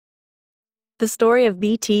The Story of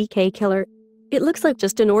BTK Killer. It looks like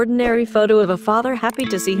just an ordinary photo of a father happy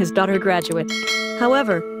to see his daughter graduate.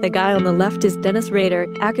 However, the guy on the left is Dennis Rader,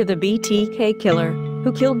 aka the BTK Killer,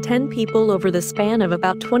 who killed 10 people over the span of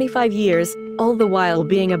about 25 years, all the while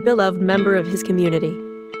being a beloved member of his community.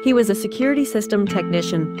 He was a security system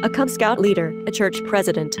technician, a Cub Scout leader, a church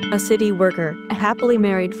president, a city worker, a happily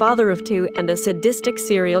married father of 2, and a sadistic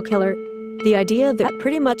serial killer. The idea that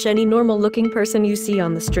pretty much any normal-looking person you see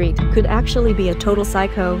on the street could actually be a total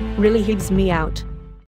psycho really heaves me out.